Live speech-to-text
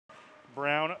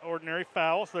Brown, ordinary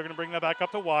foul, so they're going to bring that back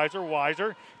up to Weiser.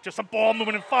 Weiser, just some ball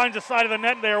movement and finds the side of the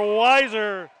net there.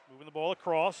 Weiser moving the ball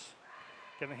across,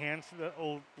 getting the hands to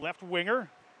the left winger.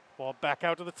 Ball back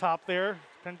out to the top there.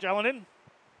 Pengelinen.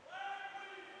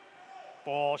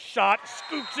 Ball shot,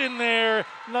 scoops in there.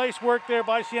 Nice work there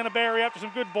by Sienna Barry after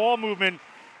some good ball movement.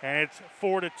 And it's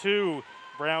 4-2.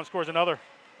 Brown scores another.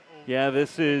 Yeah,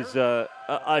 this is a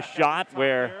shot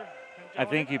where I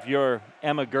think if you're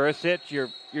Emma Gersic,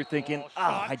 you're thinking,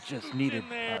 I just needed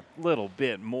a little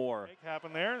bit more. Make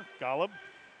happen there. Golub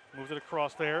moves it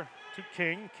across there to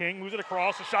King. King moves it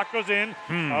across. The shot goes in.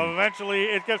 Eventually,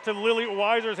 it gets to Lily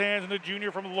Weiser's hands, and the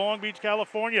junior from Long Beach,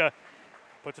 California,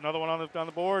 puts another one on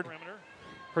the board.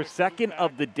 Her second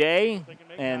of the day,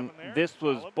 and this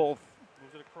was both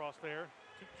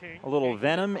a little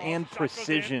venom and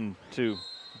precision to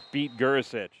beat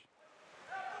Gersic.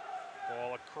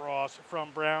 Ball across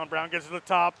from Brown. Brown gets to the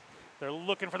top. They're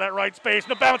looking for that right space,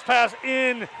 and the bounce pass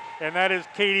in, and that is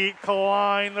Katie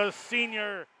Klein, the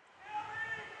senior.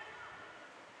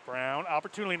 Brown,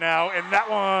 opportunity now, and that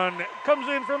one comes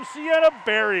in from Sienna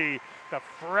Berry, the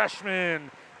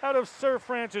freshman out of Sir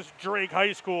Francis Drake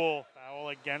High School. Foul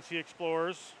against the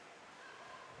Explorers.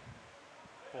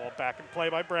 Ball back in play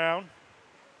by Brown.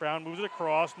 Brown moves it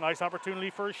across. Nice opportunity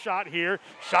for a shot here.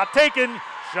 Shot taken.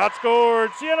 Shot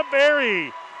scored. Sienna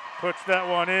Berry puts that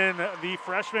one in. The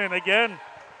freshman again.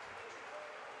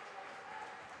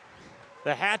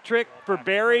 The hat trick for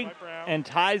Berry and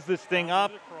ties this thing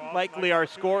up. Likely our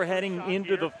score heading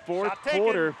into the fourth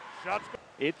quarter.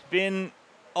 It's been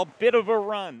a bit of a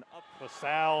run.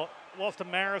 Salle lost to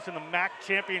Maris in the MAC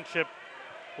championship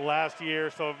last year,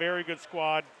 so a very good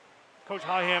squad. Coach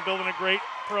Hyham building a great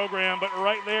program, but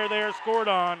right there they are scored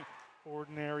on.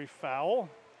 Ordinary foul.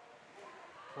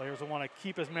 Players will want to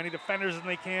keep as many defenders as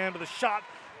they can, but the shot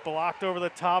blocked over the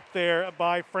top there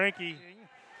by Frankie.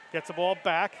 Gets the ball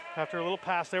back after a little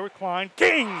pass there with Klein.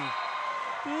 King!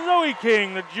 Zoe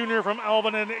King, the junior from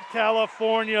Albany,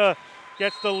 California,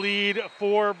 gets the lead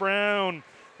for Brown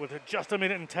with just a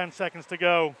minute and 10 seconds to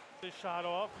go. Shot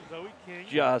off, Zoe King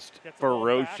just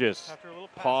ferocious.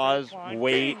 Pause,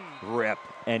 wait, rip,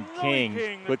 and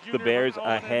King puts the Bears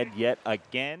ahead yet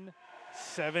again.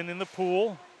 7 in the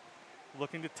pool,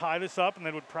 looking to tie this up, and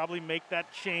then would probably make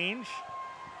that change.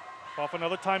 Off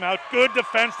another timeout. Good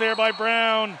defense there by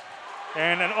Brown.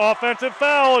 And an offensive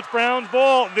foul. It's Brown's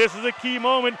ball. This is a key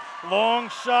moment. Long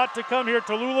shot to come here.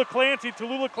 Tallulah Clancy.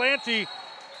 Tallulah Clancy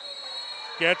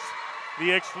gets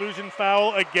the exclusion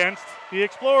foul against the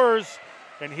Explorers.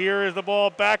 And here is the ball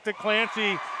back to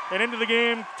Clancy. And into the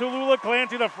game, Tallulah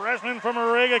Clancy, the freshman from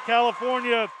Orega,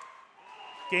 California.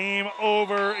 Game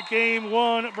over. Game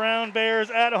 1. Brown Bears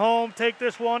at home take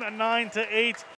this one 9-8.